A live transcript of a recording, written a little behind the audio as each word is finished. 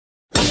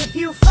If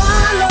you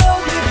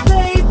follow me,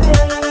 baby,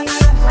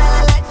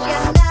 I'll let you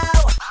know.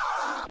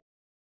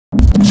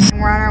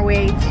 We're on our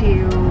way to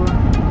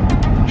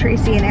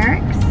Tracy and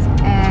Eric's,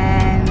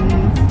 and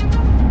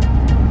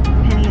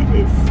Penny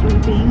is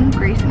sleeping.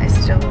 Grayson is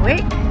still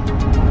awake.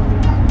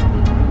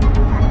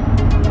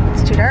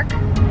 It's too dark.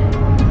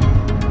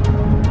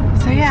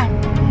 So yeah,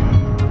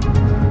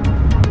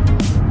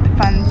 the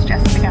fun's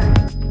just begun.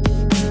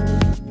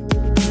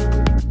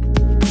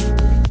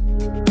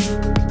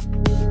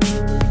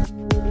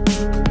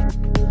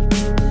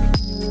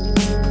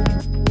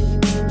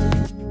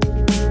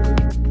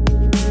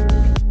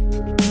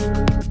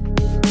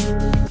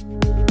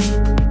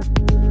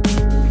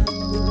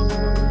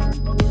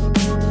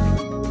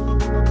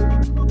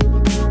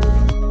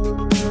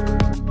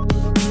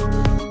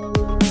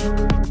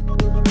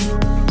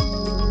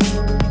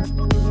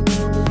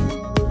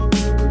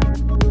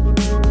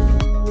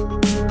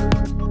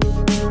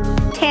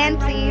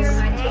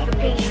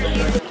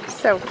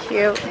 So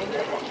cute.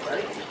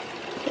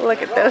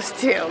 Look at those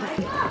two.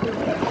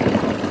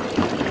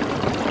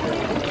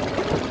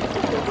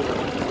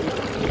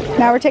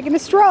 Now we're taking a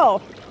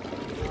stroll.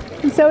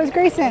 And so is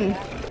Grayson.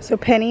 So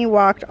Penny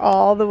walked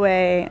all the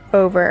way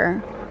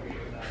over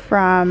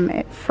from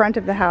in front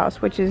of the house,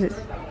 which is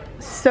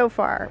so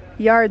far,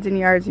 yards and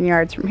yards and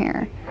yards from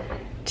here,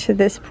 to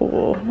this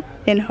pool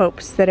in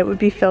hopes that it would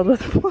be filled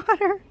with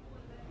water.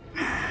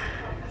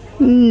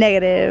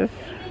 Negative.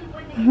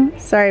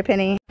 Sorry,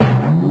 Penny.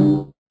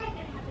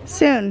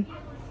 Soon.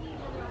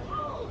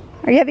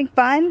 Are you having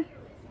fun?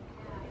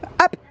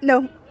 Up.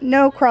 No,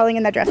 no crawling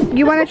in that dress.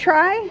 You want to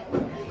try?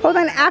 Hold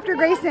on, after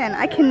Grayson.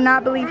 I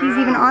cannot believe he's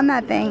even on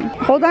that thing.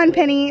 Hold on,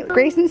 Penny.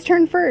 Grayson's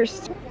turn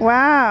first.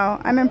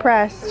 Wow, I'm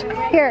impressed.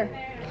 Here,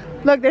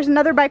 look, there's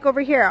another bike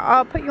over here.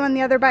 I'll put you on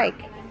the other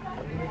bike.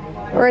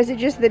 Or is it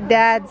just the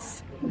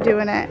dad's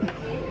doing it?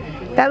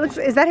 That looks,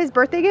 is that his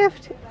birthday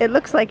gift? It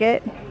looks like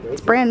it.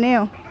 It's brand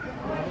new.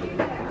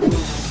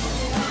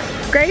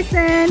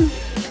 Grayson.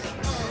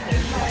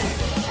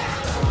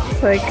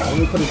 Like,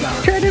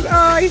 trying to,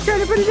 oh, he's trying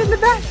to put it in the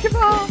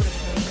basketball.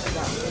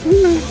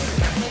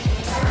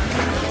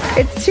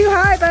 It's too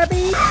high,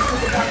 Bubby.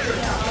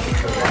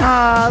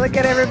 Oh, look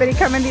at everybody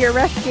coming to your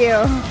rescue.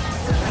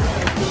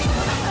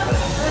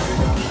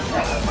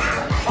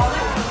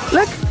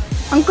 Look,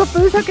 Uncle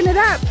Foo's hooking it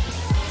up.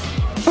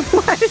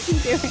 What is he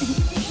doing?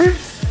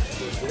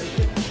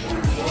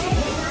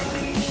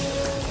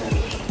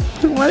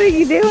 What are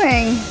you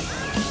doing?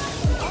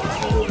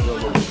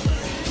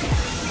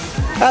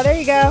 Oh, there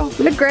you go.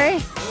 Look, Gray.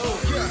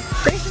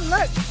 Grayson,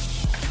 look.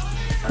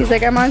 He's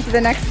like, I'm on to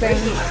the next thing.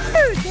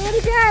 Ooh, do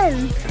it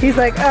again. He's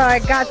like, oh, I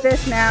got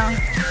this now.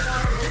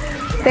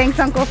 Thanks,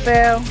 Uncle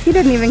Phil. He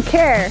doesn't even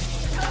care.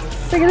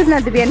 It's like, it doesn't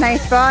have to be a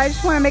nice ball. I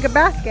just want to make a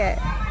basket.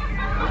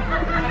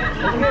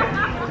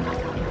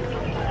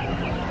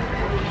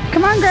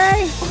 Come on,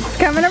 Gray. It's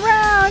coming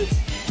around.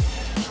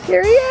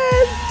 Here he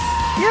is.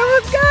 You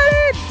almost got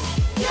it.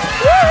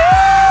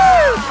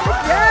 Woohoo!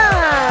 Good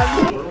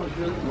job.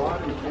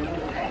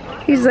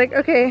 He's like,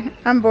 okay,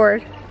 I'm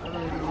bored.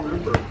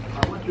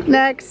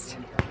 Next.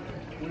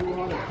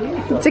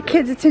 It's a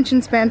kid's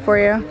attention span for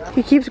you.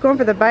 He keeps going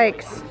for the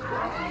bikes.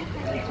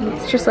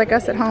 It's just like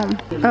us at home.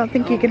 I don't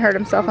think he can hurt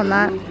himself on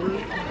that.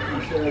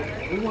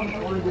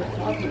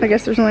 I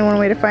guess there's only one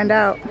way to find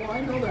out.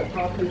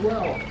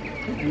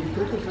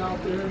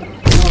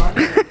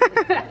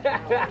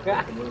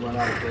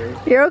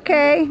 You're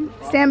okay.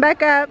 Stand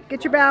back up.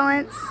 Get your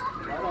balance.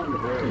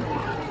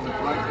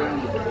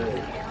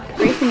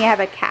 Grayson, you have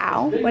a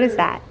cow? What is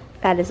that?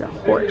 That is a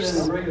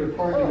horse.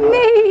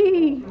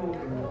 Neigh!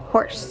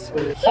 Horse.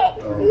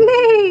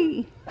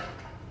 Neigh!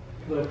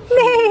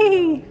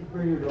 Neigh!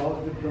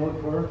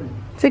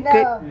 It's a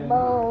good...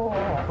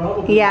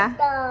 Yeah.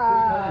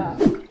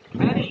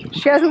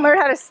 She hasn't learned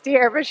how to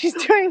steer, but she's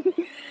doing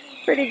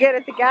pretty good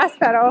at the gas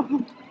pedal.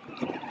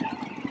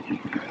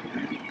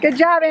 Good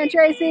job, Aunt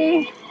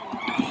Tracy.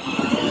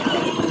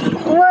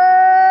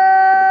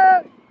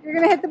 Whoa! You're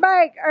gonna hit the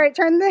bike. All right,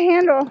 turn the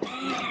handle.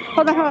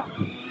 Hold on, hold on.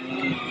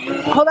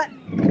 Hold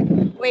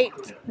on.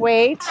 Wait,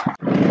 wait.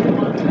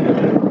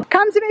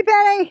 Come to me,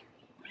 Penny.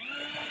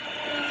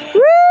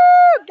 Woo!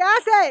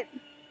 Gas it.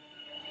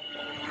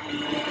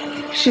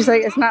 She's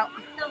like, it's not.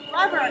 The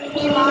rubber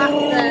came off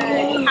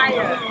the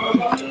tire.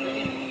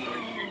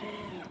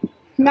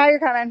 Now you're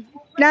coming.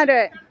 Now do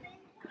it.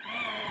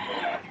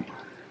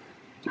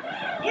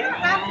 You don't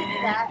have to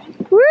do that.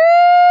 Woo!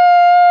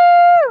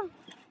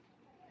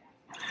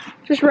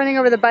 Just running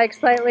over the bike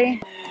slightly.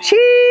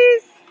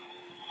 Cheese!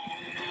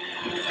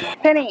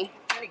 Penny.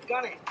 Penny,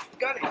 gun it.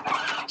 Gun it.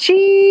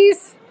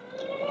 Cheese!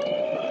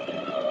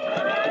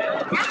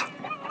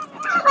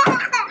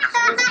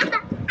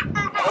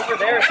 Over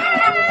there, she was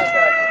doing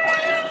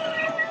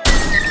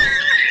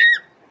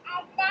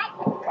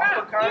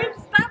like You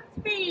stopped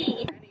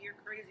me. Penny, you're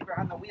crazy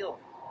behind the wheel.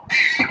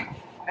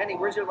 Penny,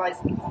 where's your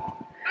license?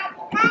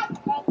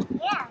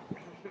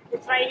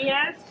 It's right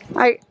here.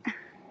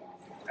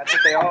 That's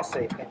what they all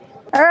say, Penny.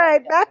 All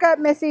right, back up,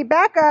 Missy.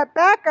 Back up,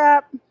 back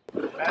up.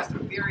 Fast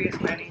and furious,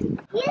 Penny.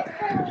 You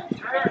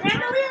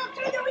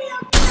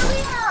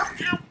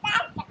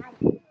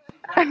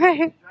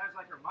Drives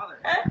like her mother.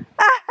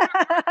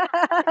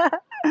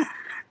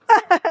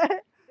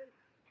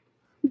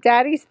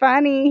 Daddy's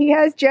funny. He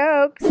has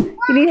jokes. You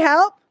need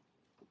help?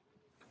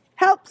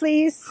 Help,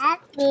 please.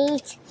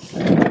 Please.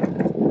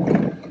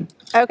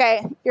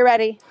 Okay, you're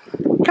ready.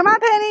 Come on,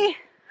 Penny.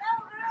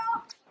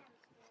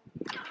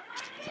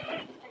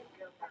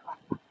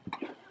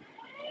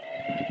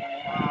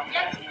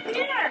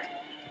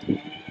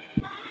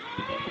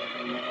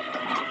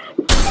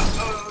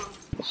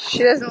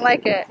 She doesn't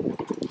like it.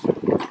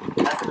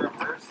 That's the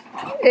reverse.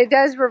 It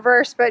does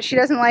reverse, but she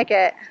doesn't like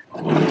it.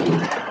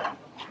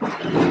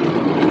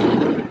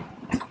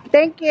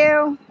 Thank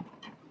you.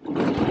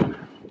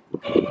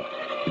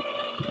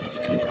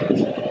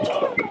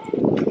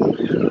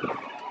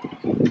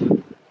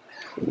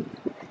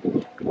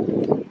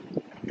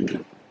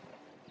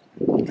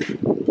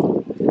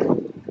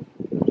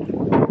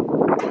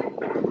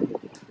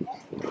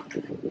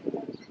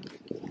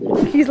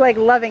 He's like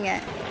loving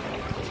it.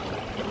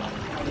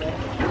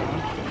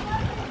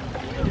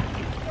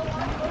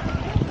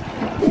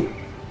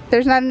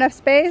 There's not enough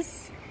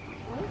space?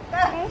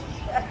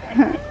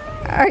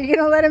 Are you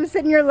gonna let him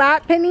sit in your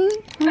lap, Penny?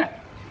 Hold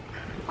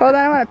on,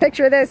 I want a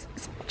picture of this.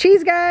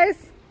 Cheese,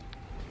 guys.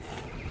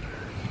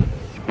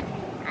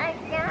 I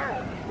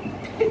know.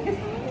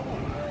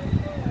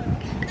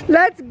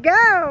 Let's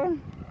go.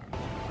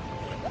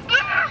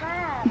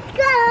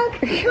 Go,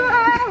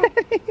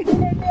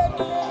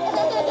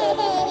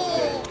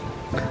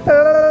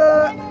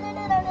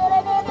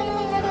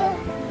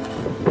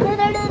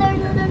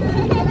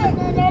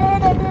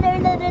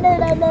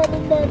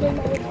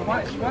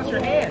 She wants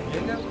your hand,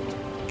 Jacob.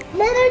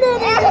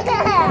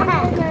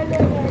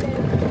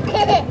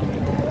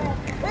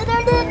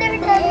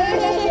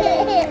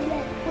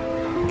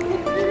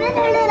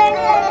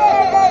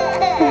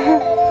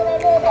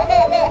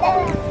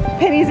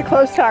 Penny's a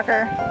close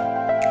talker.